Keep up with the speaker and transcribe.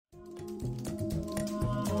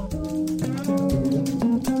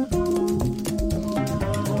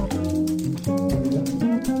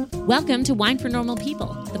Welcome to Wine for Normal People,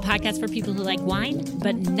 the podcast for people who like wine,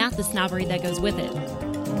 but not the snobbery that goes with it.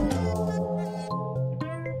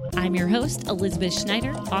 I'm your host, Elizabeth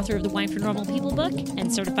Schneider, author of the Wine for Normal People book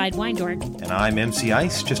and certified wine dork. And I'm MC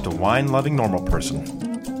Ice, just a wine-loving normal person.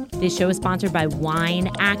 This show is sponsored by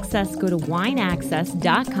Wine Access. Go to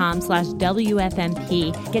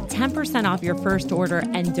wineaccess.com/WFMP. Get 10% off your first order.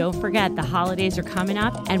 And don't forget, the holidays are coming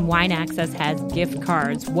up and Wine Access has gift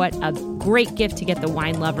cards. What a great gift to get the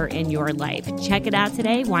wine lover in your life. Check it out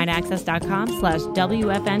today,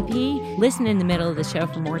 wineaccess.com/WFMP. Listen in the middle of the show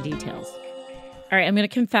for more details. All right, I'm going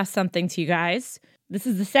to confess something to you guys. This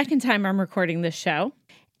is the second time I'm recording this show.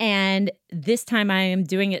 And this time I am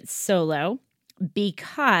doing it solo,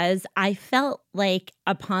 because I felt like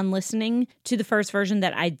upon listening to the first version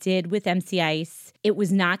that I did with MC Ice, it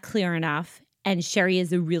was not clear enough, and sherry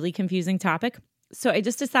is a really confusing topic. So I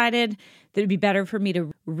just decided that it'd be better for me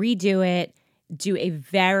to redo it, do a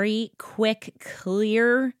very quick,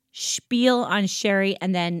 clear spiel on sherry,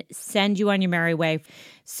 and then send you on your merry way.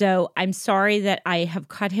 So I'm sorry that I have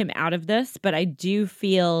cut him out of this, but I do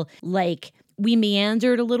feel like we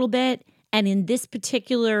meandered a little bit. And in this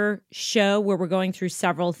particular show where we're going through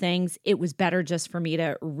several things, it was better just for me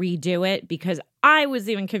to redo it because I was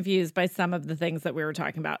even confused by some of the things that we were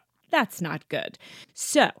talking about. That's not good.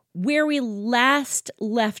 So where we last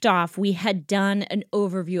left off, we had done an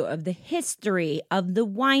overview of the history of the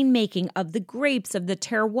winemaking, of the grapes, of the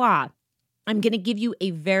terroir. I'm going to give you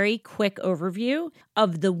a very quick overview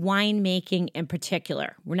of the winemaking in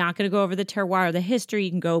particular. We're not going to go over the terroir or the history.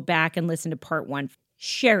 You can go back and listen to part one.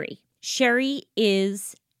 Sherry. Sherry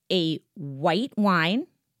is a white wine.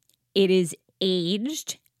 It is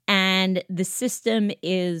aged, and the system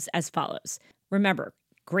is as follows. Remember,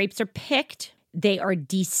 grapes are picked. They are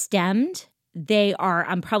destemmed.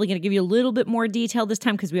 I'm probably going to give you a little bit more detail this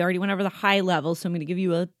time because we already went over the high level, so I'm going to give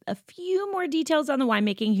you a few more details on the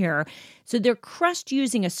winemaking here. So they're crushed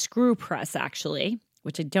using a screw press, actually,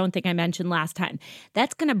 which I don't think I mentioned last time.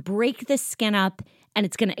 That's going to break the skin up, and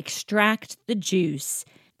it's going to extract the juice.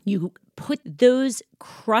 You put those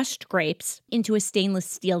crushed grapes into a stainless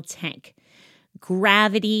steel tank.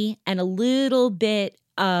 Gravity and a little bit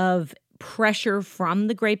of pressure from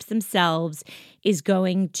the grapes themselves is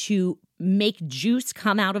going to make juice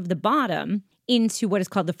come out of the bottom into what is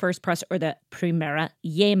called the first press, or the primera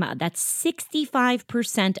yema. That's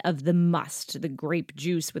 65% of the must, the grape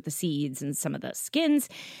juice with the seeds and some of the skins.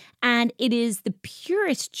 And it is the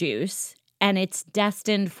purest juice, and it's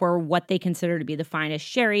destined for what they consider to be the finest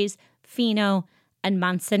sherries, Fino, and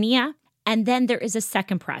Manzanilla. And then there is a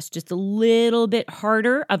second press, just a little bit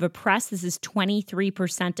harder of a press. This is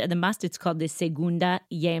 23% of the must. It's called the Segunda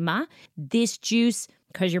Yema. This juice,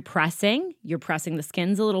 because you're pressing the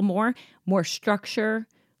skins a little more structure,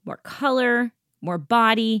 more color, more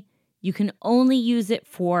body. You can only use it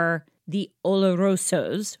for the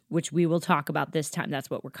olorosos, which we will talk about this time. That's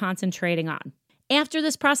what we're concentrating on. After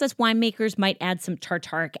this process, winemakers might add some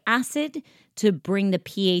tartaric acid to bring the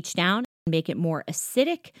pH down, make it more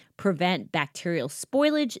acidic, prevent bacterial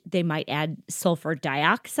spoilage. They might add sulfur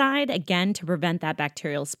dioxide, again, to prevent that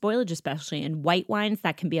bacterial spoilage, especially in white wines.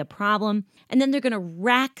 That can be a problem. And then they're going to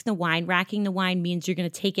rack the wine. Racking the wine means you're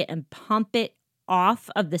going to take it and pump it off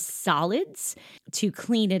of the solids to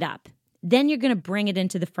clean it up. Then you're going to bring it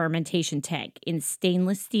into the fermentation tank in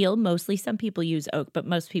stainless steel. Mostly some people use oak, but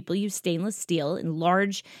most people use stainless steel in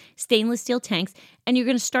large stainless steel tanks. And you're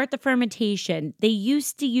going to start the fermentation. They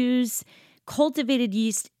used to use cultivated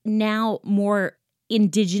yeast. Now more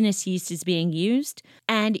indigenous yeast is being used.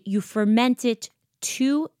 And you ferment it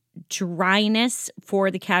to dryness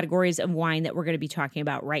for the categories of wine that we're going to be talking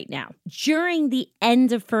about right now. During the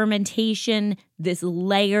end of fermentation, this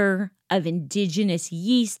layer of indigenous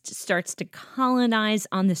yeast starts to colonize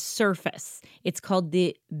on the surface. It's called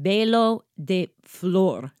the velo de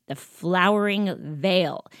flor, the flowering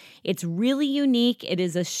veil. It's really unique. It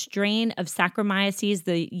is a strain of Saccharomyces,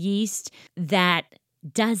 the yeast that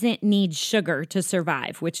doesn't need sugar to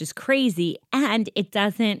survive, which is crazy, and it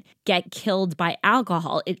doesn't get killed by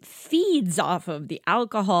alcohol. It feeds off of the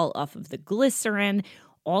alcohol, off of the glycerin,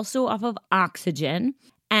 also off of oxygen,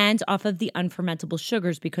 and off of the unfermentable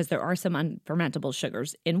sugars, because there are some unfermentable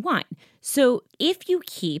sugars in wine. So if you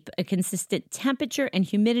keep a consistent temperature and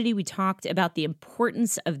humidity, we talked about the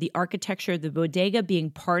importance of the architecture of the bodega being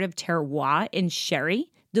part of terroir in sherry.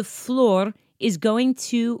 The flor is going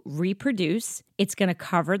to reproduce. It's going to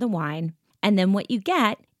cover the wine. And then what you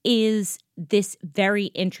get is this very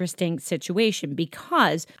interesting situation,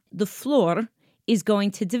 because the flor is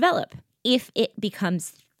going to develop. If it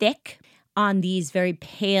becomes thick on these very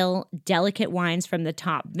pale, delicate wines from the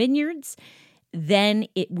top vineyards, then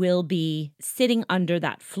it will be sitting under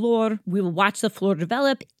that floor. We will watch the floor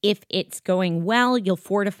develop. If it's going well, you'll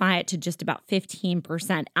fortify it to just about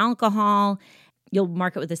 15% alcohol. You'll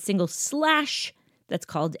mark it with a single slash that's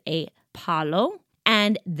called a palo.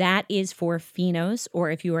 And that is for finos,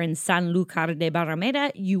 or if you are in Sanlúcar de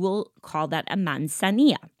Barrameda, you will call that a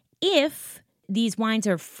manzanilla. If these wines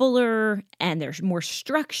are fuller and they're more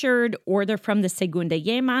structured, or they're from the Segunda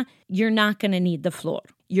Yema, you're not going to need the flor.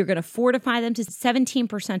 You're going to fortify them to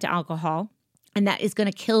 17% alcohol, and that is going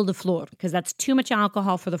to kill the flor because that's too much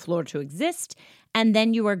alcohol for the flor to exist. And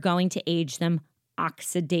then you are going to age them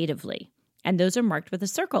oxidatively. And those are marked with a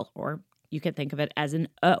circle, or you can think of it as an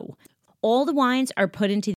O. All the wines are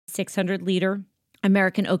put into 600-liter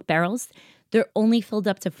American oak barrels. They're only filled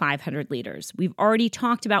up to 500 liters. We've already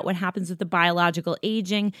talked about what happens with the biological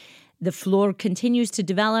aging. The flor continues to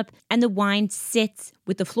develop, and the wine sits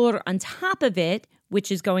with the flor on top of it,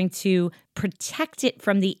 which is going to protect it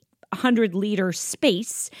from the 100-liter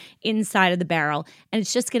space inside of the barrel. And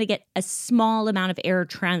it's just going to get a small amount of air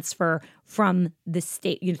transfer from the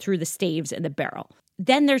through the staves in the barrel.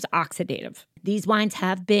 Then there's oxidative. These wines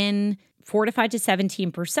have been fortified to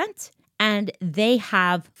 17%, and they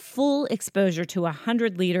have full exposure to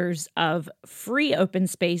 100 liters of free open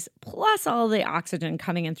space, plus all the oxygen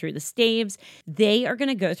coming in through the staves. They are going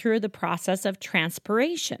to go through the process of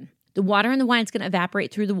transpiration. The water in the wine is going to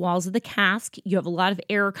evaporate through the walls of the cask. You have a lot of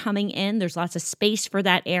air coming in. There's lots of space for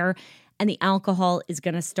that air, and the alcohol is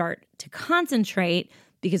going to start to concentrate,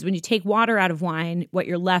 because when you take water out of wine, what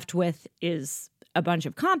you're left with is a bunch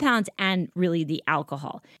of compounds and really the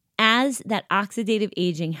alcohol. As that oxidative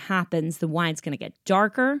aging happens, the wine's going to get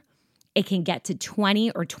darker. It can get to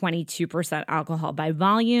 20 or 22% alcohol by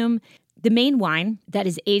volume. The main wine that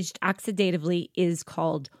is aged oxidatively is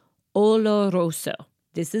called Oloroso.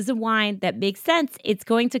 This is a wine that makes sense. It's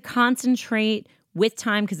going to concentrate with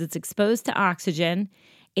time because it's exposed to oxygen.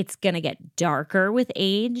 It's going to get darker with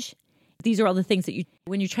age. These are all the things that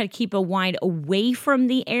when you try to keep a wine away from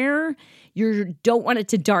the air, you don't want it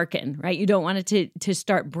to darken, right? You don't want it to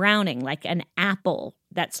start browning like an apple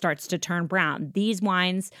that starts to turn brown. These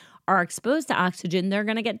wines are exposed to oxygen. They're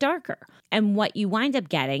going to get darker. And what you wind up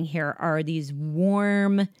getting here are these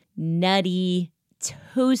warm, nutty,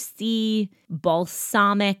 toasty,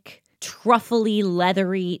 balsamic, truffly,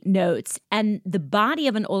 leathery notes. And the body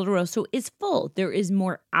of an Oloroso is full. There is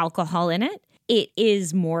more alcohol in it. It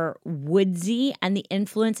is more woodsy, and the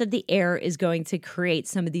influence of the air is going to create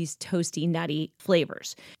some of these toasty, nutty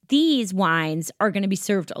flavors. These wines are going to be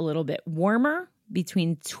served a little bit warmer,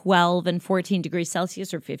 between 12 and 14 degrees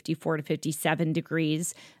Celsius, or 54 to 57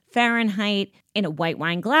 degrees Fahrenheit, in a white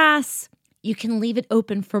wine glass. You can leave it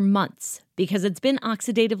open for months because it's been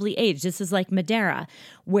oxidatively aged. This is like Madeira,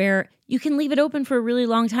 where you can leave it open for a really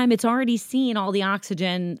long time. It's already seen all the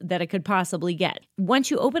oxygen that it could possibly get. Once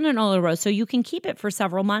you open an Oloroso, you can keep it for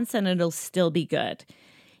several months and it'll still be good.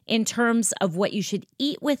 In terms of what you should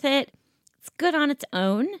eat with it, it's good on its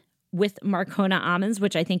own with Marcona almonds,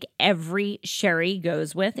 which I think every sherry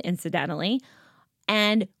goes with, incidentally.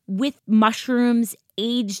 And with mushrooms,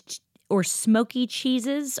 aged or smoky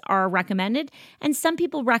cheeses are recommended. And some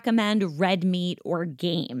people recommend red meat or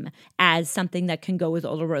game as something that can go with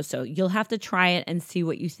Oloroso. You'll have to try it and see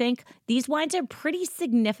what you think. These wines are pretty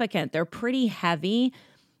significant. They're pretty heavy,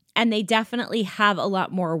 and they definitely have a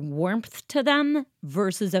lot more warmth to them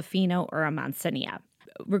versus a Fino or a Manzanilla.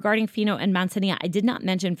 Regarding Fino and Manzanilla, I did not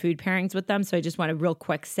mention food pairings with them, so I just want to real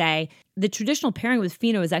quick say the traditional pairing with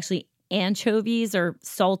Fino is actually anchovies or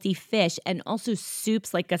salty fish, and also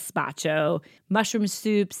soups like gazpacho, mushroom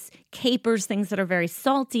soups, capers, things that are very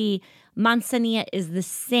salty. Manzanilla is the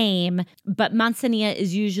same, but Manzanilla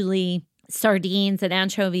is usually sardines and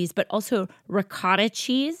anchovies, but also ricotta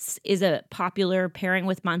cheese is a popular pairing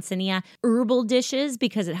with Manzanilla. Herbal dishes,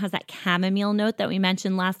 because it has that chamomile note that we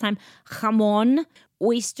mentioned last time. Jamon,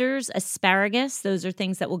 oysters, asparagus, those are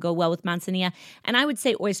things that will go well with Manzanilla. And I would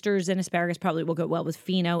say oysters and asparagus probably will go well with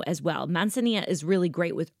Fino as well. Manzanilla is really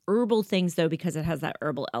great with herbal things, though, because it has that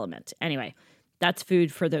herbal element. Anyway, that's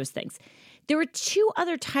food for those things. There are two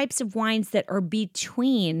other types of wines that are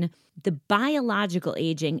between the biological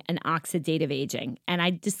aging and oxidative aging. And I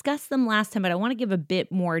discussed them last time, but I want to give a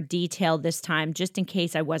bit more detail this time, just in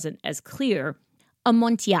case I wasn't as clear.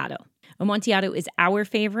 Amontillado. Amontillado is our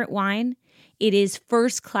favorite wine. It is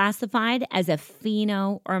first classified as a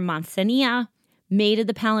Fino or Manzanilla, made of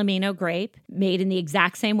the Palomino grape, made in the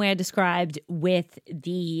exact same way I described with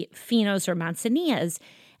the Finos or Manzanillas.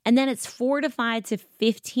 And then it's fortified to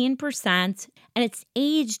 15%, and it's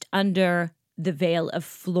aged under the veil of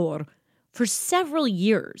flor for several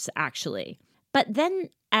years, actually. But then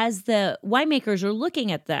as the winemakers are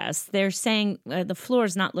looking at this, they're saying the floor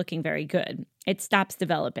is not looking very good. It stops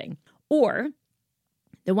developing. Or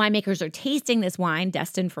the winemakers are tasting this wine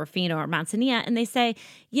destined for Fino or Manzanilla, and they say,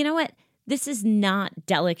 you know what? This is not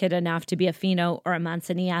delicate enough to be a Fino or a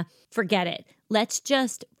Manzanilla. Forget it. Let's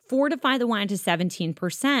just fortify the wine to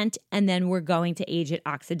 17%, and then we're going to age it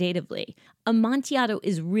oxidatively. Amontillado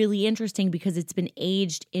is really interesting because it's been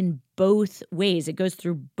aged in both ways. It goes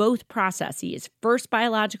through both processes, first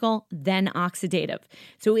biological, then oxidative.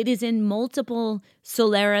 So it is in multiple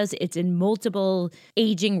soleras, it's in multiple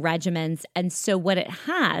aging regimens, and so what it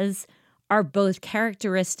has are both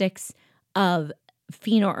characteristics of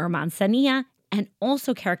Fino or Manzanilla and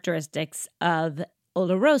also characteristics of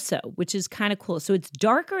Oloroso, which is kind of cool. So it's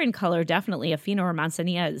darker in color, definitely. A Fino or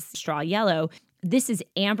Manzanilla is straw yellow. This is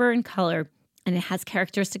amber in color, and it has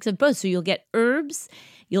characteristics of both. So you'll get herbs,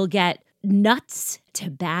 you'll get nuts,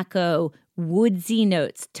 tobacco, woodsy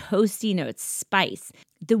notes, toasty notes, spice.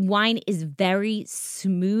 The wine is very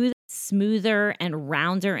smooth, smoother and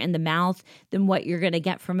rounder in the mouth than what you're going to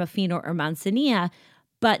get from a Fino or Manzanilla,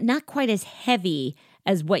 but not quite as heavy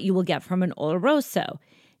as what you will get from an Oloroso.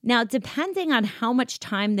 Now, depending on how much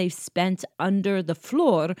time they've spent under the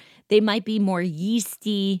flor, they might be more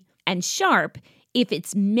yeasty and sharp. If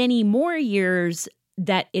it's many more years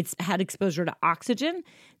that it's had exposure to oxygen,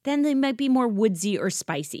 then they might be more woodsy or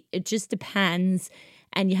spicy. It just depends,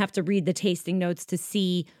 and you have to read the tasting notes to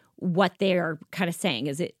see what they are kind of saying.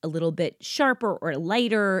 Is it a little bit sharper or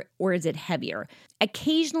lighter, or is it heavier?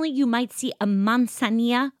 Occasionally, you might see a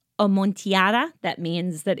Manzanilla Amontillada. That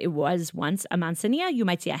means that it was once a Manzanilla. You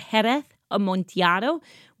might see a Jerez Amontillado,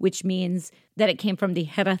 which means that it came from the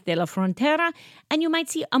Jerez de la Frontera. And you might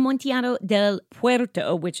see Amontillado del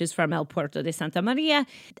Puerto, which is from El Puerto de Santa Maria.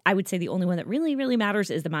 I would say the only one that really, really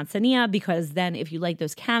matters is the Manzanilla, because then if you like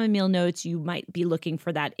those chamomile notes, you might be looking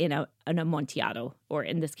for that in an Amontillado, or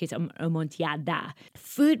in this case, Amontillada.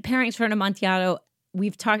 Food pairings for an Amontillado.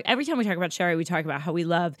 We've talked, every time we talk about sherry, we talk about how we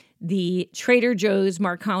love the Trader Joe's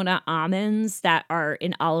Marcona almonds that are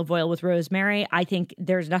in olive oil with rosemary. I think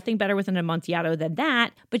there's nothing better with an Amontillado than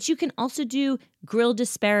that. But you can also do grilled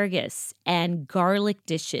asparagus and garlic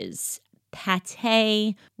dishes,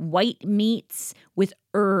 pate, white meats with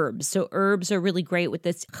herbs. So herbs are really great with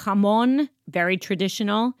this. Jamon, very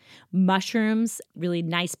traditional. Mushrooms, really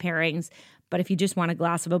nice pairings. But if you just want a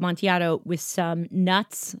glass of Amontillado with some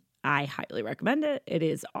nuts, I highly recommend it. It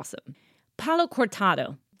is awesome. Palo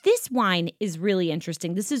Cortado. This wine is really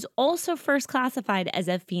interesting. This is also first classified as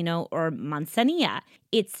a Fino or Manzanilla.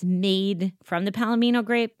 It's made from the Palomino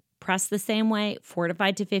grape, pressed the same way,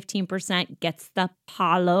 fortified to 15%, gets the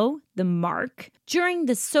Palo, the mark. During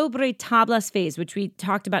the Sobre Tablas phase, which we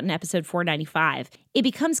talked about in episode 495, it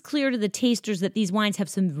becomes clear to the tasters that these wines have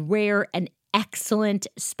some rare and excellent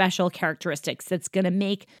special characteristics that's going to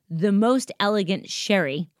make the most elegant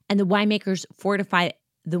sherry. And the winemakers fortify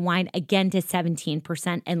the wine again to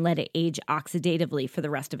 17% and let it age oxidatively for the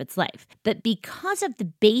rest of its life. But because of the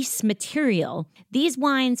base material, these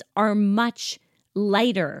wines are much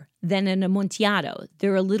lighter than an Amontillado.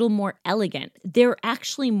 They're a little more elegant. They're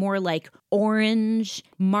actually more like orange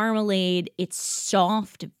marmalade. It's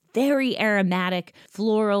soft, very aromatic,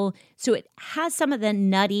 floral. So it has some of the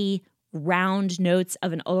nutty, round notes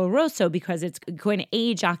of an Oloroso because it's going to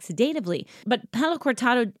age oxidatively. But Palo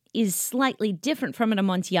Cortado is slightly different from an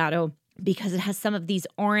Amontillado because it has some of these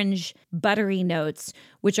orange buttery notes,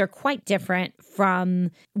 which are quite different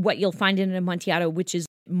from what you'll find in an Amontillado, which is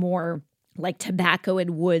more like tobacco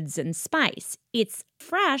and woods and spice. It's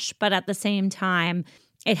fresh, but at the same time,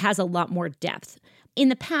 it has a lot more depth. In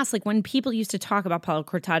the past, like when people used to talk about Palo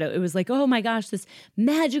Cortado, it was like, oh my gosh, this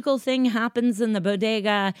magical thing happens in the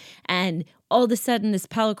bodega, and all of a sudden this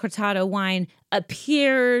Palo Cortado wine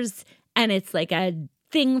appears, and it's like a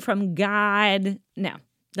thing from God. No,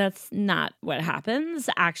 that's not what happens.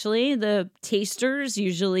 Actually, the tasters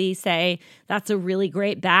usually say that's a really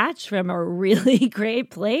great batch from a really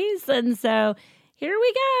great place, and so here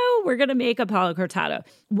we go. We're going to make a Palo Cortado.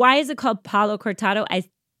 Why is it called Palo Cortado? I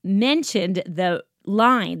mentioned the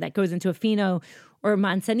line that goes into a Fino or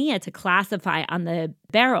Manzanilla to classify on the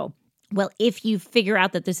barrel. Well, if you figure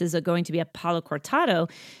out that this is going to be a Palo Cortado,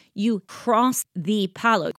 you cross the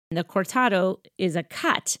palo. The cortado is a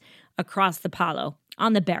cut across the palo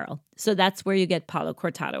on the barrel. So that's where you get Palo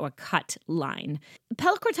Cortado, a cut line.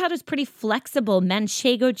 Palo Cortado is pretty flexible.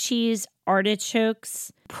 Manchego cheese,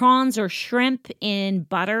 artichokes, prawns or shrimp in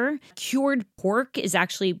butter. Cured pork is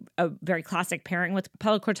actually a very classic pairing with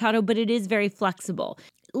Palo Cortado, but it is very flexible.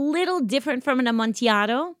 Little different from an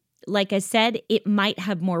Amontillado Like I said, it might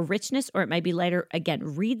have more richness or it might be lighter.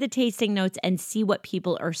 Again, read the tasting notes and see what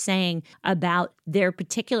people are saying about their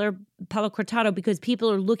particular Palo Cortado because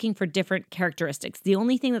people are looking for different characteristics. The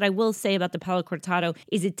only thing that I will say about the Palo Cortado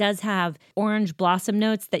is it does have orange blossom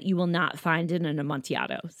notes that you will not find in an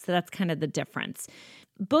Amontillado. So that's kind of the difference.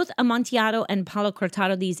 Both Amontillado and Palo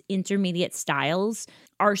Cortado, these intermediate styles,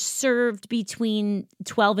 are served between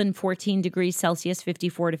 12 and 14 degrees Celsius,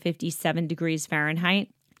 54 to 57 degrees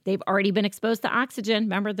Fahrenheit. They've already been exposed to oxygen.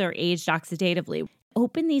 Remember, they're aged oxidatively.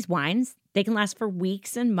 Open these wines. They can last for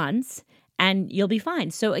weeks and months, and you'll be fine.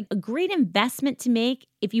 So a great investment to make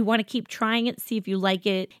if you want to keep trying it, see if you like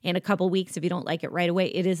it in a couple weeks. If you don't like it right away,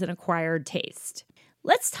 it is an acquired taste.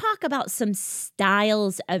 Let's talk about some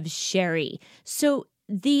styles of sherry. So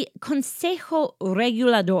the Consejo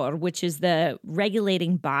Regulador, which is the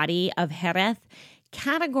regulating body of Jerez,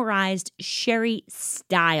 categorized sherry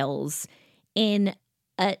styles in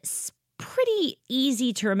a pretty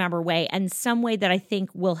easy to remember way and some way that I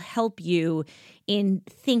think will help you in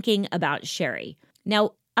thinking about sherry.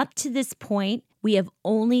 Now, up to this point, we have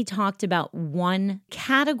only talked about one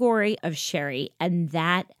category of sherry, and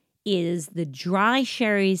that is the dry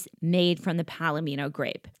sherries made from the Palomino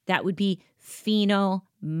grape. That would be Fino,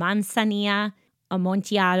 Manzanilla,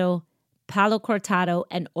 Amontillado, Palo Cortado,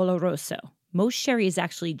 and Oloroso. Most sherry is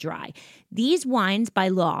actually dry. These wines, by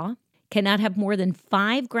law, cannot have more than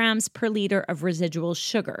 5 grams per liter of residual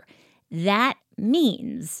sugar. That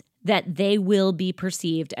means that they will be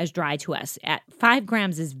perceived as dry to us. At 5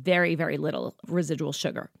 grams is very, very little residual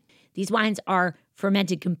sugar. These wines are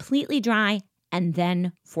fermented completely dry and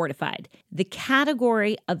then fortified. The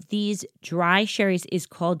category of these dry sherries is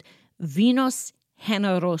called vinos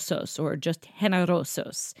generosos or just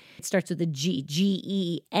generosos. It starts with a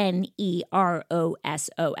G,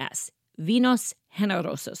 Generosos. Vinos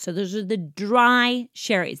generosos. So those are the dry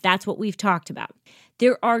sherries. That's what we've talked about.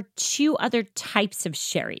 There are 2 other types of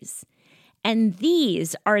sherries. And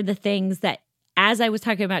these are the things that, as I was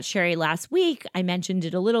talking about sherry last week, I mentioned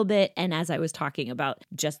it a little bit. And as I was talking about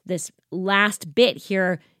just this last bit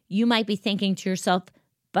here, you might be thinking to yourself,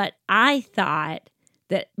 but I thought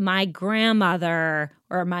that my grandmother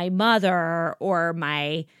or my mother or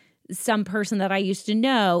some person that I used to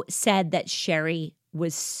know said that sherry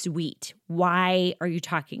was sweet. Why are you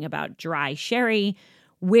talking about dry sherry?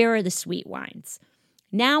 Where are the sweet wines?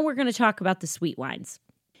 Now we're going to talk about the sweet wines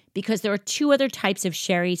because there are 2 other types of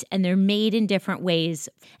sherries and they're made in different ways.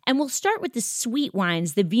 And we'll start with the sweet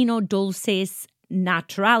wines, the vino dulces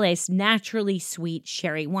naturales, naturally sweet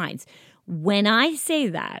sherry wines. When I say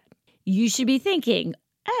that, you should be thinking,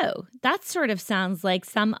 oh, that sort of sounds like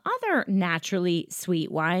some other naturally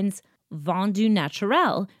sweet wines, vin du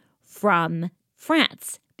naturel from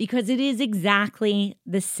France, because it is exactly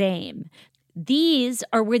the same. These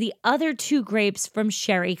are where the other 2 grapes from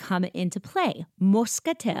sherry come into play,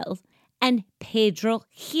 Moscatel and Pedro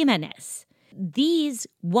Ximénez. These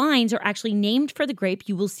wines are actually named for the grape.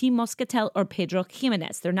 You will see Moscatel or Pedro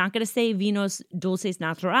Ximénez. They're not going to say Vinos Dulces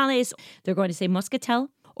Naturales. They're going to say Moscatel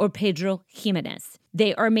or Pedro Ximénez.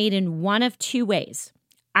 They are made in one of 2 ways.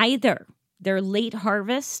 Either they're late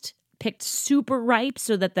harvest, picked super ripe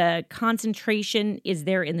so that the concentration is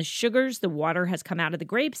there in the sugars, the water has come out of the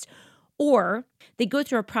grapes, or they go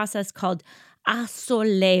through a process called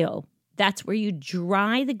asoleo. That's where you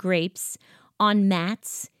dry the grapes on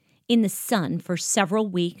mats in the sun for several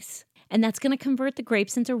weeks, and that's going to convert the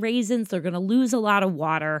grapes into raisins. They're going to lose a lot of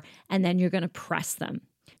water, and then you're going to press them.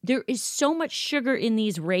 There is so much sugar in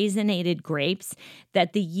these raisinated grapes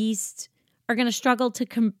that the yeast are going to struggle to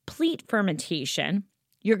complete fermentation.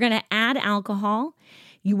 You're going to add alcohol.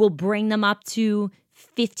 You will bring them up to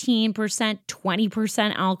 15%,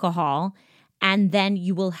 20% alcohol, and then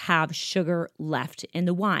you will have sugar left in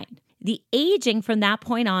the wine. The aging from that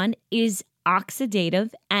point on is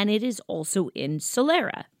oxidative, and it is also in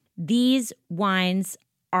Solera. These wines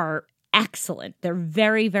are excellent. They're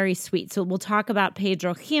very, very sweet. So we'll talk about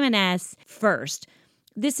Pedro Ximénez first.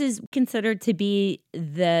 This is considered to be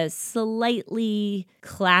the slightly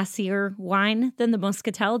classier wine than the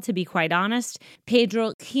Moscatel, to be quite honest.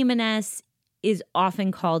 Pedro Ximénez is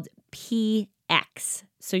often called PX.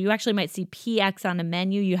 So you actually might see PX on a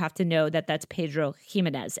menu. You have to know that that's Pedro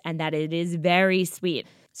Ximénez and that it is very sweet.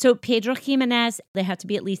 So Pedro Ximénez, they have to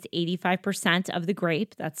be at least 85% of the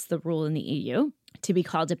grape. That's the rule in the EU to be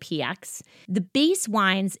called a PX. The base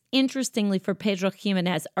wines, interestingly, for Pedro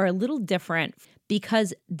Ximénez are a little different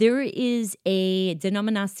because there is a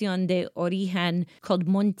denominación de origen called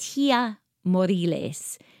Montilla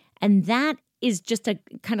Moriles. And that is just a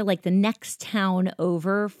kind of like the next town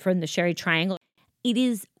over from the Sherry Triangle. It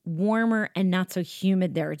is warmer and not so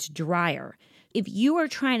humid there. It's drier. If you are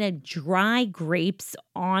trying to dry grapes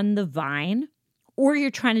on the vine, or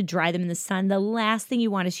you're trying to dry them in the sun, the last thing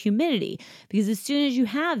you want is humidity, because as soon as you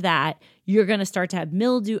have that, you're going to start to have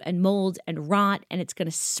mildew and mold and rot, and it's going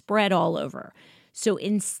to spread all over. So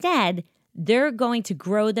instead, they're going to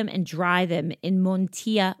grow them and dry them in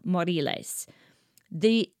Montilla Moriles.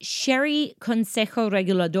 The Sherry Consejo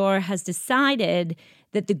Regulador has decided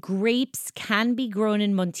that the grapes can be grown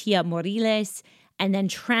in Montilla Moriles and then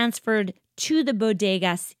transferred to the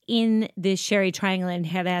bodegas in the Sherry Triangle in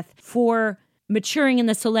Jerez for maturing in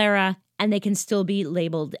the Solera, and they can still be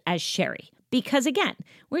labeled as sherry. Because again,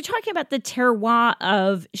 we're talking about the terroir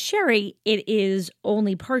of sherry. It is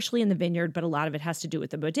only partially in the vineyard, but a lot of it has to do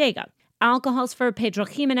with the bodega. Alcohols for Pedro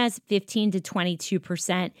Ximénez, 15 to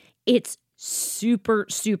 22%. It's super,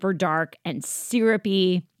 super dark and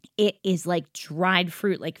syrupy. It is like dried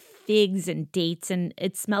fruit, like figs and dates, and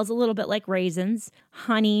it smells a little bit like raisins,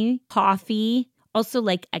 honey, coffee, also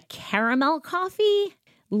like a caramel coffee,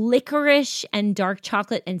 licorice and dark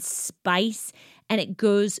chocolate and spice. And it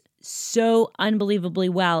goes so unbelievably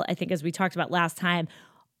well, I think, as we talked about last time,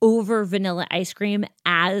 over vanilla ice cream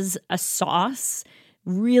as a sauce.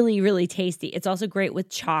 Really, really tasty. It's also great with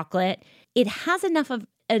chocolate. It has enough of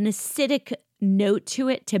an acidic note to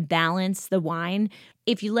it to balance the wine.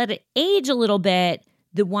 If you let it age a little bit,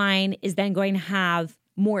 the wine is then going to have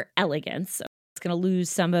more elegance. So it's going to lose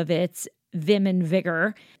some of its vim and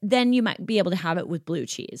vigor. Then you might be able to have it with blue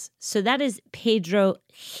cheese. So that is Pedro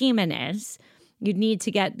Ximénez. You'd need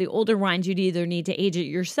to get the older wines. You'd either need to age it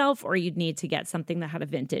yourself or you'd need to get something that had a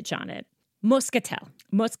vintage on it. Moscatel.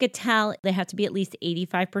 Moscatel, they have to be at least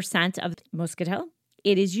 85% of Moscatel.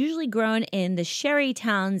 It is usually grown in the sherry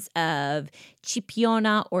towns of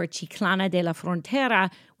Chipiona or Chiclana de la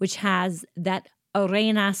Frontera, which has that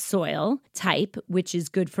arena soil type, which is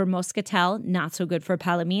good for Moscatel, not so good for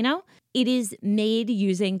Palomino. It is made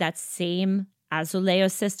using that same azuleo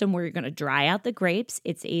system where you're going to dry out the grapes.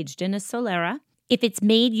 It's aged in a solera. If it's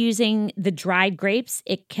made using the dried grapes,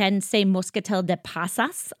 it can say Moscatel de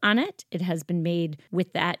Pasas on it. It has been made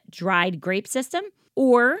with that dried grape system.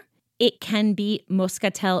 Or it can be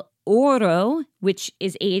Moscatel Oro, which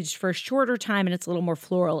is aged for a shorter time and it's a little more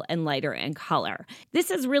floral and lighter in color.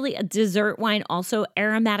 This is really a dessert wine, also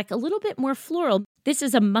aromatic, a little bit more floral. This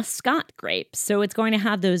is a Muscat grape, so it's going to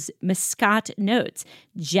have those Muscat notes: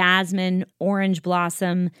 jasmine, orange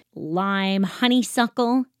blossom, lime,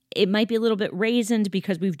 honeysuckle. It might be a little bit raisined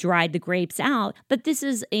because we've dried the grapes out, but this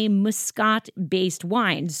is a Muscat-based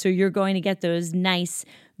wine, so you're going to get those nice,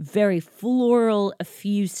 very floral,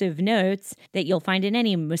 effusive notes that you'll find in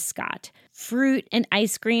any Muscat. Fruit and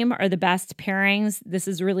ice cream are the best pairings. This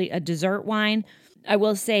is really a dessert wine. I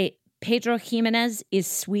will say Pedro Ximénez is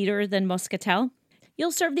sweeter than Moscatel.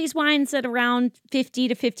 You'll serve these wines at around 50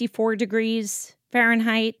 to 54 degrees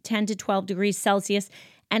Fahrenheit, 10 to 12 degrees Celsius,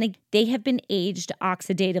 and they have been aged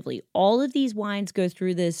oxidatively. All of these wines go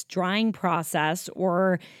through this drying process,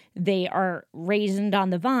 or they are raisined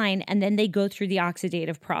on the vine, and then they go through the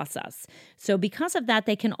oxidative process. So because of that,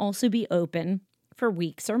 they can also be open for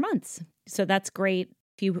weeks or months. So that's great.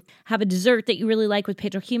 If you have a dessert that you really like with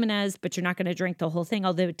Pedro Ximénez, but you're not going to drink the whole thing,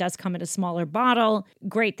 although it does come in a smaller bottle,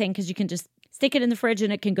 great thing because you can just stick it in the fridge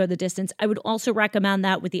and it can go the distance. I would also recommend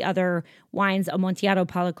that with the other wines, Amontillado,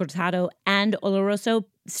 Palo Cortado, and Oloroso.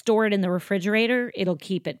 Store it in the refrigerator. It'll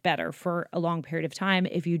keep it better for a long period of time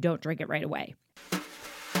if you don't drink it right away.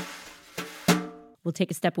 We'll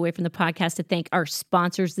take a step away from the podcast to thank our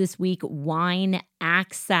sponsors this week, Wine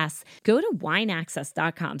Access. Go to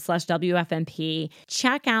wineaccess.com/WFMP.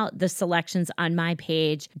 Check out the selections on my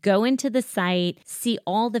page. Go into the site, see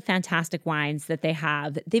all the fantastic wines that they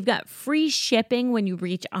have. They've got free shipping when you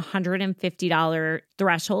reach $150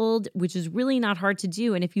 threshold, which is really not hard to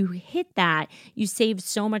do. And if you hit that, you save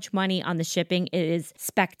so much money on the shipping. It is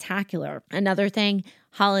spectacular. Another thing,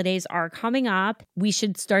 holidays are coming up. We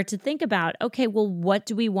should start to think about, okay, well, what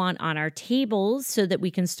do we want on our tables so that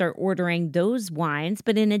we can start ordering those wines?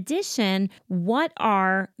 But in addition, what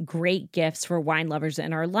are great gifts for wine lovers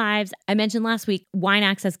in our lives? I mentioned last week, Wine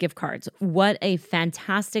Access gift cards. What a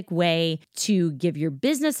fantastic way to give your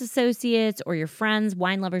business associates or your friends,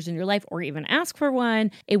 wine lovers in your life, or even ask for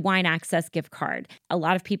one, a Wine Access gift card. A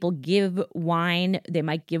lot of people give wine. They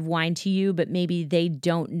might give wine to you, but maybe they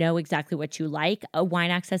don't know exactly what you like. A Wine Wine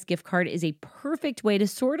Access gift card is a perfect way to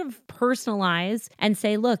sort of personalize and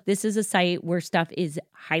say, look, this is a site where stuff is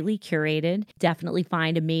highly curated. Definitely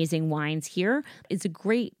find amazing wines here. It's a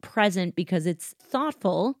great present because it's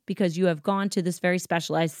thoughtful, because you have gone to this very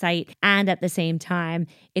specialized site, and at the same time,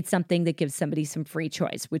 it's something that gives somebody some free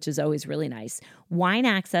choice, which is always really nice.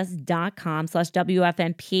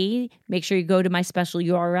 wineaccess.com/WFNP. Make sure you go to my special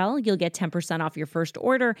URL. You'll get 10% off your first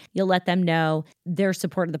order. You'll let them know their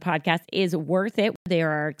support of the podcast is worth it. They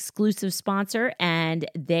are our exclusive sponsor, and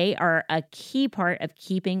they are a key part of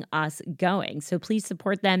keeping us going. So please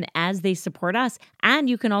support them as they support us. And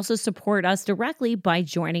you can also support us directly by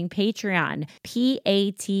joining Patreon,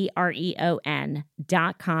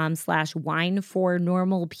 patreon.com/wine for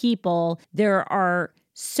normal people. There are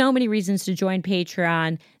so many reasons to join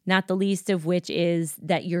Patreon, not the least of which is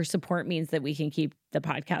that your support means that we can keep the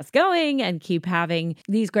podcast going and keep having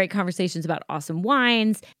these great conversations about awesome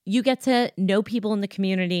wines. You get to know people in the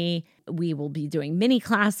community. We will be doing mini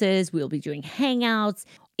classes. We will be doing hangouts.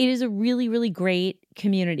 It is a really, really great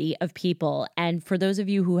community of people. And for those of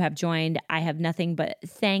you who have joined, I have nothing but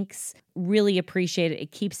thanks. Really appreciate it.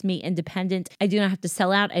 It keeps me independent. I do not have to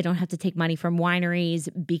sell out. I don't have to take money from wineries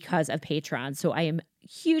because of Patreon. So I am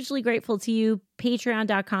hugely grateful to you.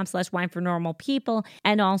 Patreon.com/wine for normal people.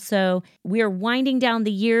 And also, we are winding down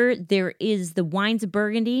the year. There is the Wines of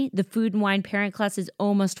Burgundy. The food and wine pairing class is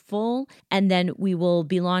almost full. And then we will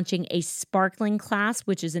be launching a sparkling class,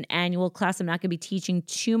 which is an annual class. I'm not going to be teaching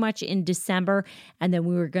too much in December. And then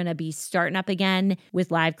we were going to be starting up again with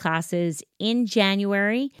live classes in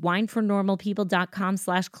January.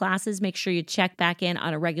 winefornormalpeople.com/classes. Make sure you check back in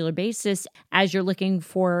on a regular basis as you're looking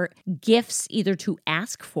for gifts, either to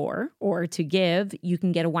ask for or to give. You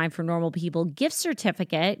can get a Wine for Normal People gift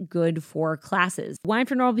certificate, good for classes.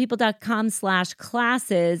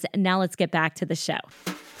 winefornormalpeople.com/classes. Now let's get back to the show.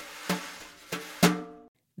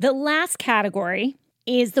 The last category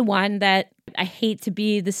is the one that I hate to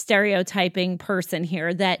be the stereotyping person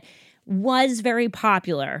here, that was very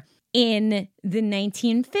popular in the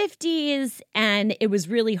 1950s, and it was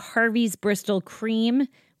really Harvey's Bristol Cream,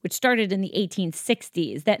 which started in the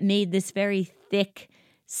 1860s, that made this very thick,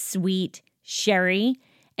 sweet sherry.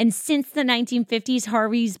 And since the 1950s,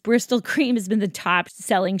 Harvey's Bristol Cream has been the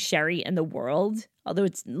top-selling sherry in the world, although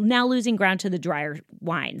it's now losing ground to the drier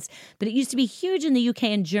wines. But it used to be huge in the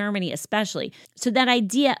UK and Germany especially. So that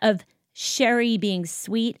idea of sherry being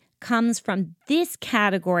sweet comes from this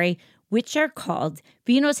category, which are called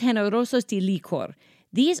vinos generosos de licor.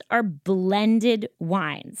 These are blended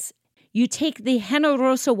wines. You take the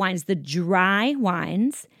generoso wines, the dry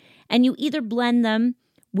wines, and you either blend them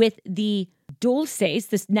with the dulces,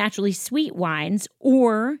 the naturally sweet wines,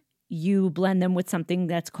 or you blend them with something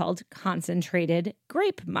that's called concentrated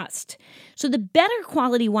grape must. So the better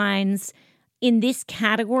quality wines in this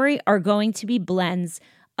category are going to be blends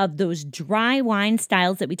of those dry wine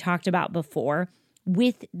styles that we talked about before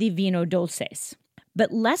with the vino dulces.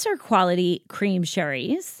 But lesser quality cream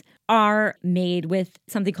sherries are made with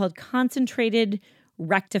something called concentrated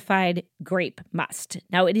rectified grape must.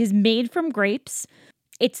 Now, it is made from grapes.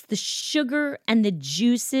 It's the sugar and the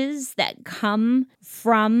juices that come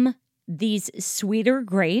from these sweeter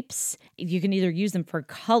grapes. You can either use them for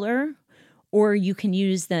color or you can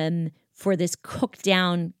use them for this cooked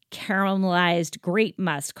down caramelized grape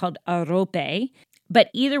must called arrope.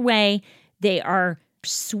 But either way, they are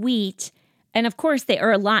sweet. And of course, they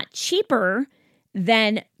are a lot cheaper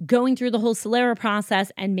than going through the whole Solera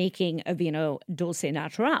process and making a vino dulce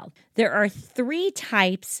natural. There are 3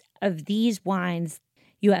 types of these wines.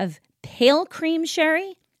 You have pale cream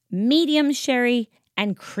sherry, medium sherry,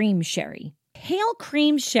 and cream sherry. Pale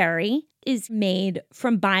cream sherry is made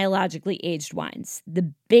from biologically aged wines.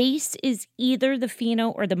 The base is either the Fino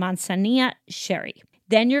or the Manzanilla sherry.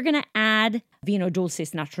 Then you're going to add vino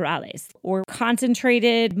dulces naturales, or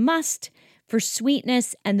concentrated must for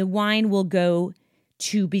sweetness, and the wine will go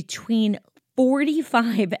to between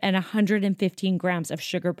 45 and 115 grams of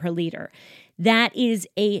sugar per liter. That is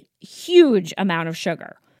a huge amount of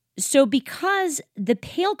sugar. So because the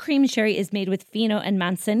pale cream sherry is made with Fino and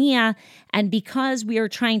Manzanilla, and because we are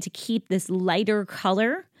trying to keep this lighter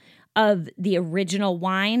color of the original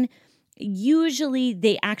wine, usually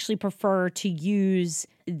they actually prefer to use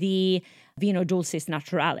the vino dulces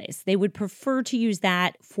naturales. They would prefer to use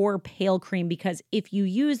that for pale cream because if you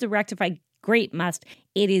use the rectified grape must,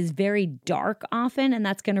 it is very dark often, and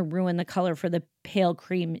that's going to ruin the color for the pale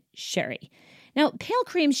cream sherry. Now, pale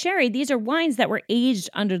cream sherry, these are wines that were aged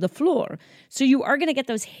under the floor. So you are going to get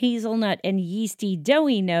those hazelnut and yeasty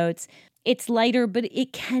doughy notes. It's lighter, but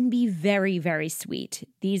it can be very, very sweet.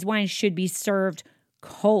 These wines should be served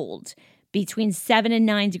cold. between 7 and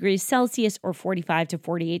 9 degrees Celsius or 45 to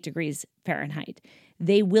 48 degrees Fahrenheit.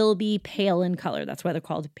 They will be pale in color. That's why they're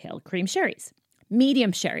called pale cream sherries.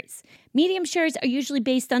 Medium sherries. Medium sherries are usually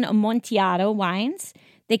based on Amontillado wines.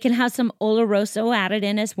 They can have some Oloroso added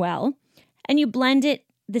in as well. And you blend it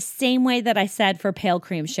the same way that I said for pale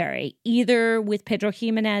cream sherry, either with Pedro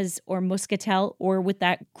Ximénez or Muscatel or with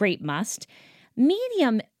that grape must.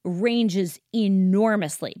 Medium ranges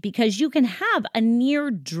enormously because you can have a near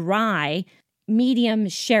dry medium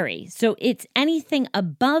sherry. So it's anything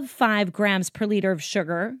above 5 grams per liter of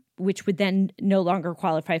sugar, which would then no longer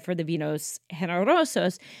qualify for the vinos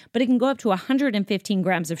generosos, but it can go up to 115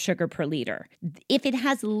 grams of sugar per liter. If it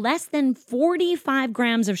has less than 45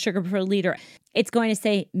 grams of sugar per liter, it's going to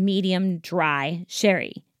say medium dry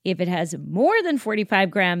sherry. If it has more than 45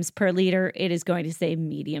 grams per liter, it is going to say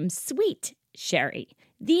medium sweet sherry.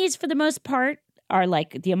 These, for the most part, are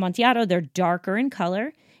like the Amontillado. They're darker in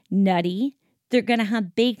color, nutty. They're going to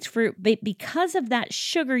have baked fruit. But because of that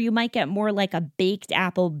sugar, you might get more like a baked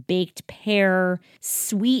apple, baked pear,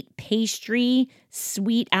 sweet pastry,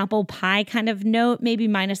 sweet apple pie kind of note, maybe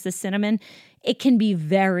minus the cinnamon. It can be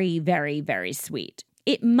very, very, very sweet.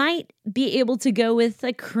 It might be able to go with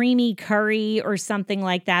a creamy curry or something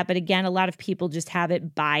like that. But again, a lot of people just have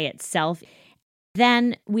it by itself.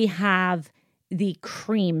 Then we have the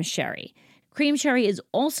cream sherry. Cream sherry is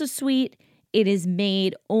also sweet. It is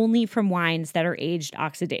made only from wines that are aged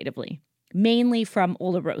oxidatively, mainly from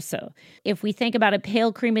Oloroso. If we think about it,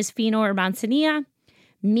 pale cream is Fino or Manzanilla,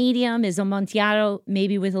 medium is Amontillado,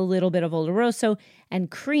 maybe with a little bit of Oloroso,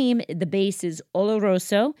 and cream, the base is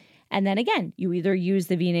Oloroso. And then again, you either use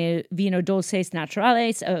the Vino Dulces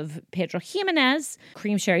Naturales of Pedro Ximénez.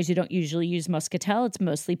 Cream sherries, you don't usually use Muscatel. It's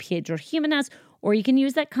mostly Pedro Ximénez. Or you can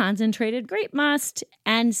use that concentrated grape must.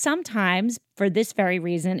 And sometimes, for this very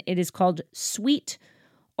reason, it is called sweet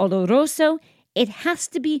Oloroso. It has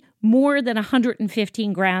to be more than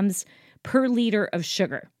 115 grams per liter of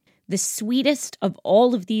sugar. The sweetest of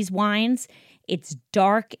all of these wines, it's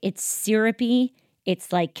dark, it's syrupy,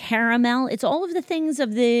 it's like caramel. It's all of the things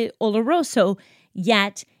of the Oloroso,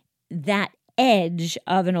 yet that edge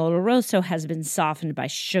of an Oloroso has been softened by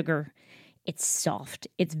sugar. It's soft.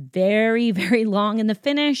 It's very, very long in the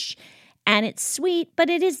finish, and it's sweet, but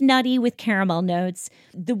it is nutty with caramel notes.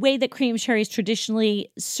 The way that cream sherry is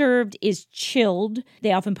traditionally served is chilled.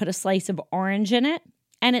 They often put a slice of orange in it,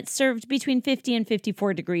 and it's served between 50 and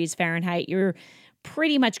 54 degrees Fahrenheit. You're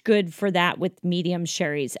pretty much good for that with medium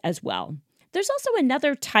sherries as well. There's also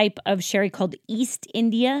another type of sherry called East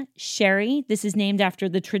India sherry. This is named after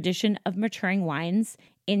the tradition of maturing wines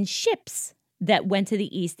in ships that went to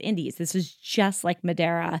the East Indies. This is just like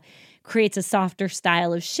Madeira, creates a softer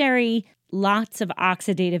style of sherry, lots of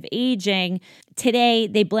oxidative aging. Today,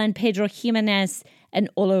 they blend Pedro Ximénez and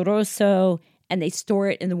Oloroso, and they store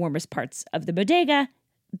it in the warmest parts of the bodega.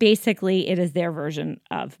 Basically, it is their version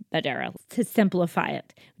of Madeira, to simplify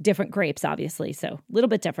it. Different grapes, obviously, so a little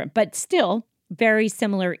bit different, but still very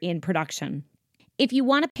similar in production. If you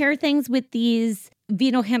want to pair things with these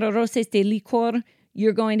Vino Generosos de Licor,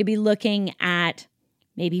 you're going to be looking at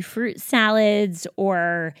maybe fruit salads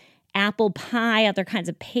or apple pie, other kinds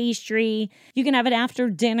of pastry. You can have it after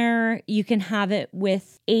dinner. You can have it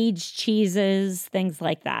with aged cheeses, things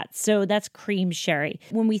like that. So that's cream sherry.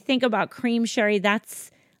 When we think about cream sherry, that's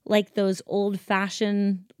like those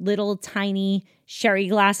old-fashioned little tiny sherry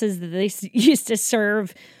glasses that they used to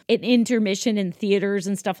serve at intermission in theaters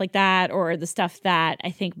and stuff like that, or the stuff that I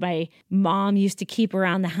think my mom used to keep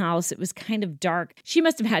around the house. It was kind of dark. She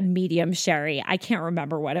must have had medium sherry. I can't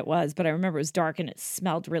remember what it was, but I remember it was dark and it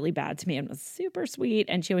smelled really bad to me and was super sweet,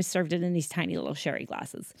 and she always served it in these tiny little sherry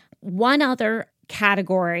glasses. One other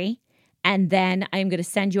category, and then I'm going to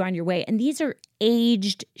send you on your way. And these are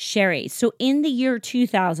aged sherries. So in the year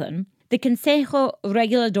 2000, the Consejo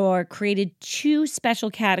Regulador created 2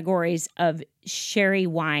 special categories of sherry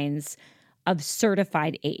wines of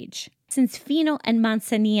certified age. Since Fino and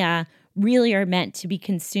Manzanilla really are meant to be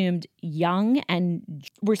consumed young and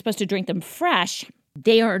we're supposed to drink them fresh,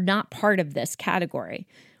 they are not part of this category.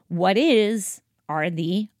 What are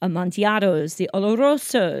the Amontillados, the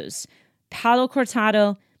Olorosos, Palo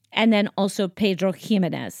Cortado, and then also Pedro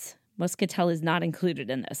Ximénez. Muscatel is not included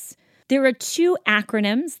in this. There are 2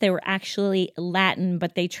 acronyms. They were actually Latin,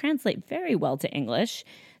 but they translate very well to English.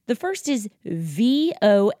 The first is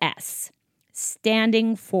VOS,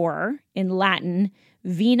 standing for, in Latin,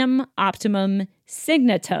 Vinum Optimum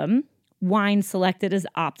Signatum, wine selected as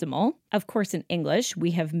optimal. Of course, in English,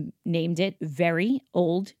 we have named it Very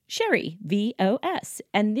Old Sherry, VOS.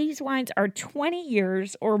 And these wines are 20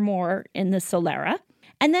 years or more in the Solera.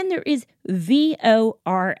 And then there is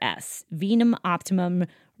VORS, Vinum Optimum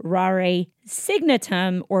Rare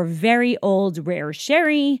Signatum, or very old rare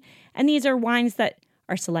sherry. And these are wines that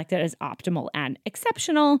are selected as optimal and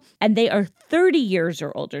exceptional, and they are 30 years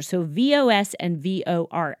or older, so VOS and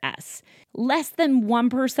VORS. Less than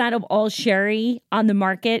 1% of all sherry on the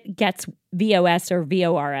market gets VOS or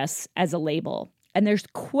VORS as a label, and there's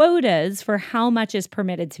quotas for how much is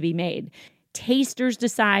permitted to be made. Tasters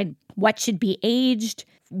decide what should be aged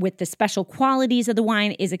with the special qualities of the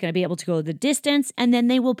wine. Is it going to be able to go the distance? And then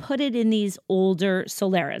they will put it in these older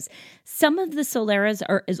Soleras. Some of the Soleras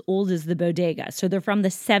are as old as the bodega. So they're from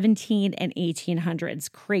the 17 and 1800s.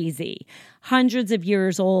 Crazy. Hundreds of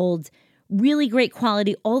years old. Really great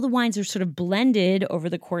quality. All the wines are sort of blended over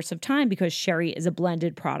the course of time because sherry is a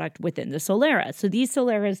blended product within the Solera. So these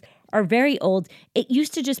Soleras are very old. It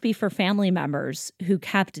used to just be for family members who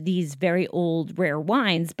kept these very old, rare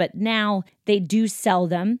wines, but now they do sell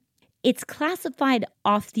them. It's classified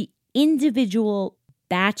off the individual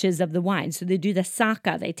batches of the wine. So they do the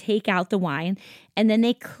saca, they take out the wine, and then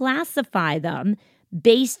they classify them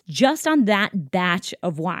based just on that batch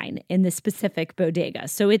of wine in the specific bodega.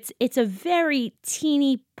 So it's a very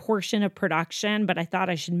teeny portion of production, but I thought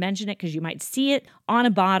I should mention it because you might see it on a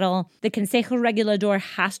bottle. The Consejo Regulador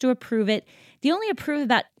has to approve it. They only approve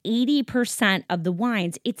about 80% of the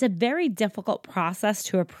wines. It's a very difficult process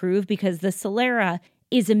to approve because the Solera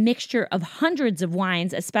is a mixture of hundreds of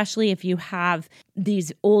wines, especially if you have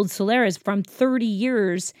these old Soleras from 30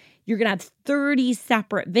 years. You're going to have 30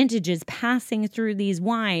 separate vintages passing through these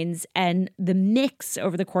wines, and the mix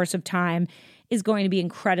over the course of time is going to be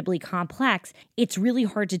incredibly complex. It's really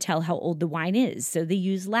hard to tell how old the wine is. So they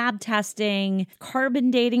use lab testing,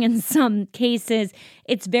 carbon dating in some cases.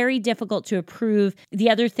 It's very difficult to approve.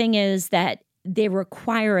 The other thing is that they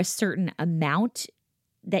require a certain amount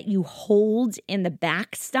that you hold in the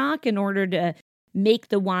back stock in order to make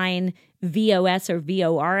the wine VOS or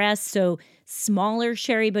VORS. So smaller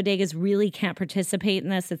sherry bodegas really can't participate in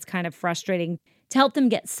this. It's kind of frustrating. To help them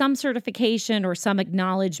get some certification or some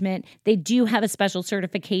acknowledgement, they do have a special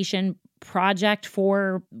certification project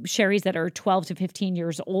for sherries that are 12 to 15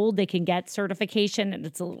 years old. They can get certification and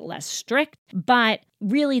it's a little less strict. But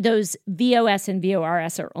really those VOS and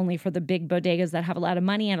VORS are only for the big bodegas that have a lot of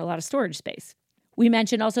money and a lot of storage space. We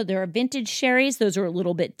mentioned also there are vintage sherries. Those are a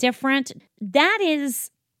little bit different. That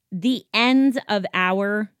is the end of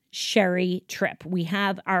our sherry trip. We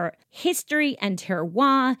have our history and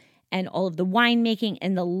terroir and all of the winemaking.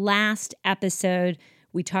 In the last episode,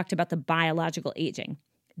 we talked about the biological aging.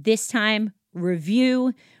 This time,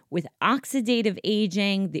 review with oxidative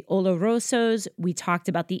aging, the olorosos. We talked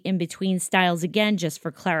about the in-between styles again, just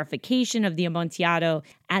for clarification of the Amontillado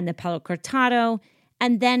and the Palo Cortado.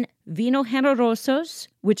 And then Vino Generosos,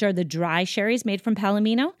 which are the dry sherries made from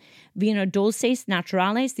Palomino. Vino Dulces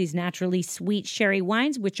Naturales, these naturally sweet sherry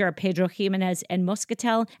wines, which are Pedro Jimenez and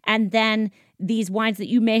Moscatel. And then these wines that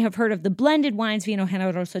you may have heard of, the blended wines, Vino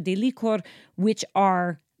Generoso de Licor, which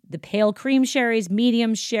are the pale cream sherries,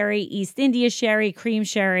 medium sherry, East India sherry, cream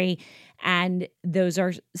sherry. And those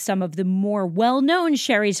are some of the more well-known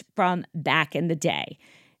sherries from back in the day.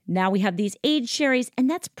 Now we have these aged sherries, and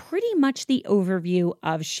that's pretty much the overview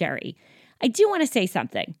of sherry. I do want to say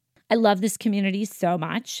something. I love this community so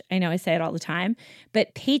much. I know I say it all the time,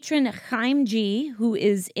 but patron Chaim G, who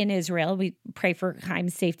is in Israel, we pray for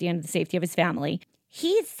Chaim's safety and the safety of his family.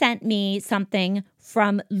 He sent me something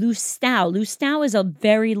from Lustau. Lustau is a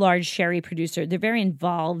very large sherry producer. They're very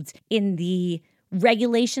involved in the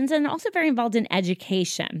regulations and also very involved in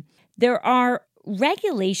education. There are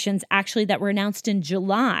regulations actually that were announced in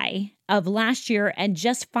July of last year and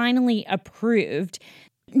just finally approved.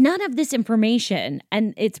 None of this information,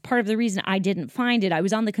 and it's part of the reason I didn't find it. I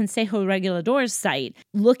was on the Consejo Regulador's site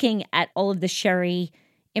looking at all of the sherry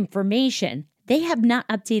information. They have not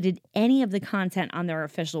updated any of the content on their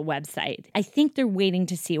official website. I think they're waiting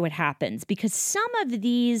to see what happens because some of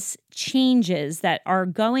these changes that are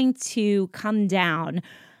going to come down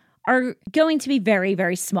are going to be very,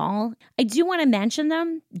 very small. I do want to mention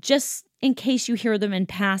them just in case you hear them in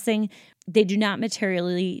passing. They do not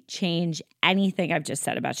materially change anything I've just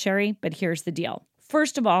said about sherry, but here's the deal.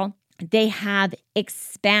 First of all, they have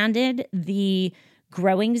expanded the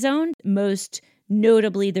growing zone. Most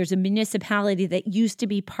notably, there's a municipality that used to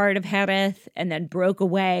be part of Jerez and then broke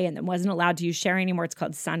away and then wasn't allowed to use sherry anymore. It's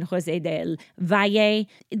called San Jose del Valle.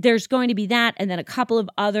 There's going to be that and then a couple of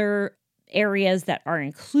other areas that are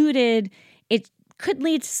included. It could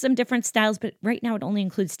lead to some different styles, but right now it only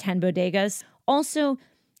includes 10 bodegas. Also,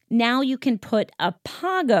 now you can put a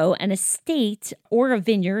pago, an estate, or a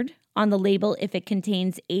vineyard on the label if it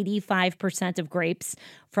contains 85% of grapes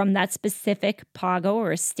from that specific pago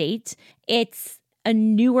or estate. It's a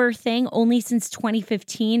newer thing. Only since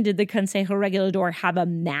 2015 did the Consejo Regulador have a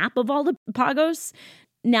map of all the pagos.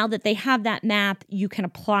 Now that they have that map, you can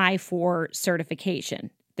apply for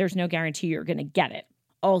certification. There's no guarantee you're going to get it.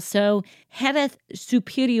 Also, Jerez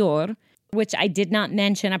Superior, which I did not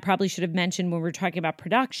mention, I probably should have mentioned when we were talking about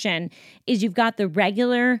production, is you've got the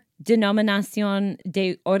regular Denominación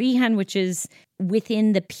de Origen, which is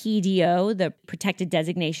within the PDO, the Protected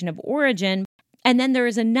Designation of Origin. And then there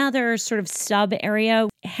is another sort of sub area,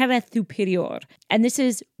 Jerez Superior. And this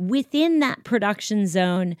is within that production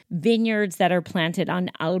zone, vineyards that are planted on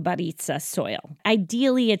Albaritza soil.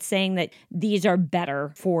 Ideally, it's saying that these are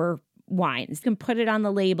better for wines. You can put it on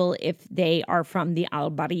the label if they are from the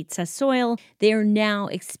Albaritza soil. They are now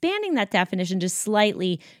expanding that definition just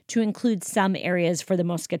slightly to include some areas for the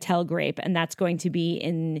Moscatel grape, and that's going to be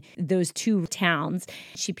in those two towns,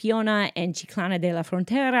 Chipiona and Chiclana de la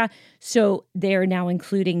Frontera. So they're now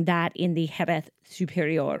including that in the Jerez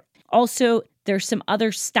Superior. Also, there's some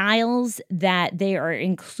other styles that they are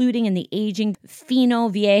including in the aging, Fino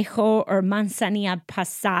Viejo or Manzanilla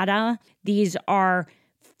Pasada. These are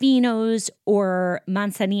Finos or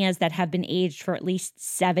Manzanillas that have been aged for at least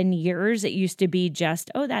 7 years. It used to be just,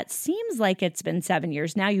 that seems like it's been 7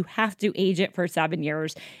 years. Now you have to age it for 7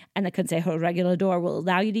 years. And the Consejo Regulador will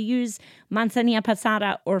allow you to use Manzanilla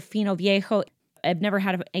Pasada or Fino Viejo. I've never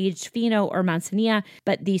had an aged Fino or Manzanilla,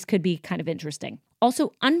 but these could be kind of interesting.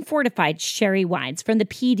 Also, unfortified sherry wines from the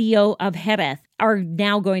PDO of Jerez are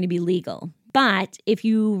now going to be legal. But if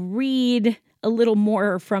you read a little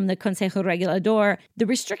more from the Consejo Regulador, the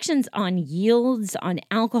restrictions on yields, on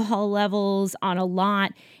alcohol levels, on a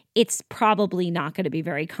lot, it's probably not going to be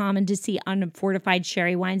very common to see unfortified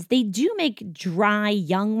sherry wines. They do make dry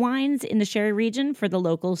young wines in the sherry region for the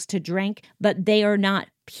locals to drink, but they are not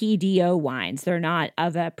PDO wines. They're not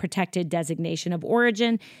of a protected designation of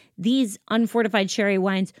origin. These unfortified sherry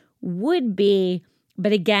wines would be,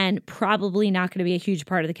 but again, probably not going to be a huge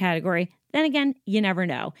part of the category. Then again, you never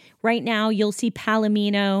know. Right now, you'll see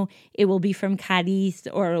Palomino. It will be from Cadiz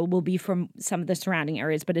or it will be from some of the surrounding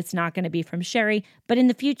areas, but it's not going to be from sherry. But in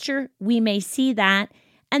the future, we may see that.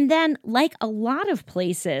 And then, like a lot of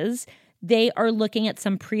places, they are looking at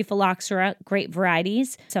some pre-phylloxera grape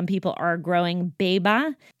varieties. Some people are growing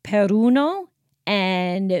Beba, Peruno,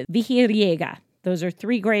 and Vijiriega. Those are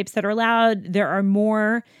 3 grapes that are allowed. There are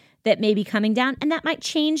more that may be coming down, and that might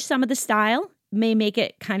change some of the style, may make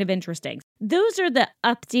it kind of interesting. Those are the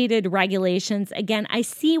updated regulations. Again, I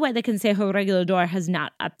see why the Consejo Regulador has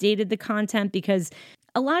not updated the content, because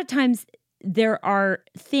a lot of times there are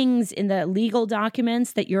things in the legal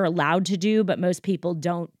documents that you're allowed to do, but most people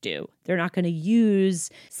don't do. They're not going to use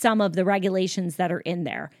some of the regulations that are in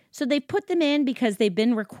there. So they put them in because they've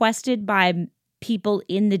been requested by people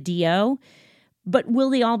in the DO, but will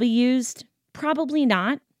they all be used? Probably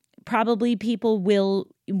not. Probably people will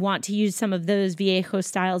want to use some of those Viejo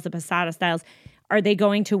styles, the Pasada styles. Are they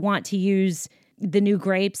going to want to use the new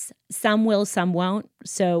grapes? Some will, some won't.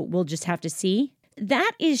 So we'll just have to see.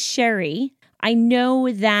 That is sherry. I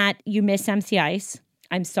know that you miss MC Ice.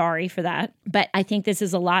 I'm sorry for that. But I think this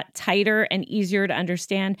is a lot tighter and easier to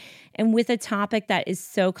understand. And with a topic that is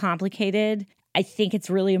so complicated, I think it's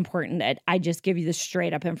really important that I just give you the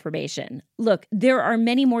straight up information. Look, there are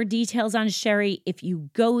many more details on sherry. If you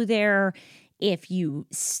go there, if you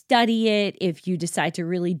study it, if you decide to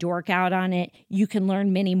really dork out on it, you can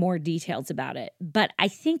learn many more details about it. But I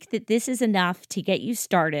think that this is enough to get you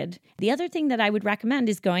started. The other thing that I would recommend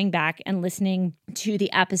is going back and listening to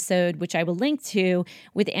the episode, which I will link to,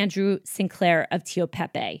 with Andrew Sinclair of Tío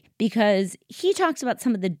Pepe, because he talks about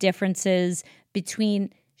some of the differences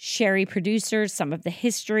between sherry producers, some of the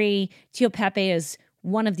history. Tío Pepe is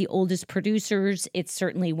one of the oldest producers. It's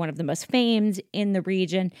certainly one of the most famed in the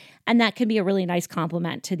region, and that can be a really nice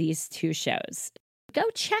complement to these two shows. Go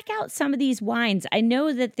check out some of these wines. I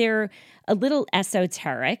know that they're a little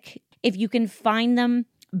esoteric. If you can find them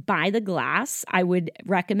by the glass, I would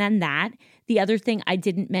recommend that. The other thing I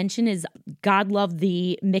didn't mention is God love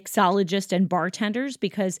the mixologist and bartenders,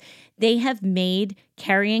 because they have made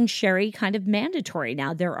carrying sherry kind of mandatory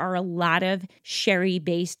now. There are a lot of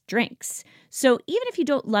sherry-based drinks. So even if you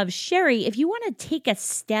don't love sherry, if you want to take a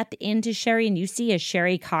step into sherry and you see a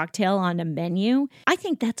sherry cocktail on a menu, I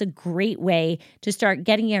think that's a great way to start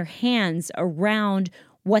getting your hands around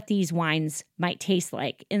what these wines might taste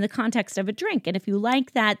like in the context of a drink. And if you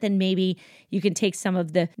like that, then maybe you can take some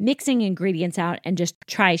of the mixing ingredients out and just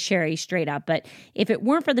try sherry straight up. But if it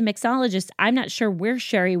weren't for the mixologist, I'm not sure where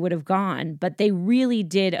sherry would have gone, but they really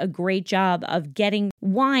did a great job of getting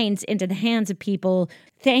wines into the hands of people.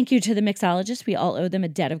 Thank you to the mixologist. We all owe them a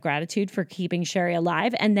debt of gratitude for keeping sherry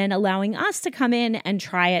alive and then allowing us to come in and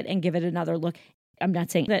try it and give it another look. I'm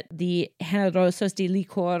not saying that the generosos de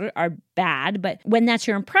licor are bad, but when that's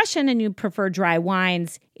your impression and you prefer dry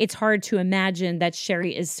wines, it's hard to imagine that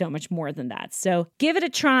sherry is so much more than that. So give it a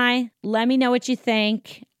try. Let me know what you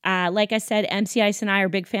think. Like I said, MC Ice and I are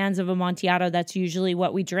big fans of Amontillado. That's usually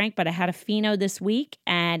what we drink, but I had a Fino this week,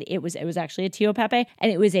 and it was actually a Tio Pepe,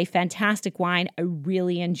 and it was a fantastic wine. I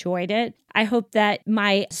really enjoyed it. I hope that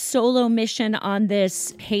my solo mission on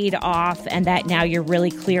this paid off and that now you're really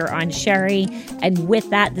clear on sherry. And with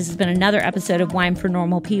that, this has been another episode of Wine for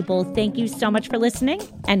Normal People. Thank you so much for listening,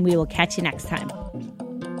 and we will catch you next time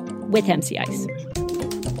with MC Ice.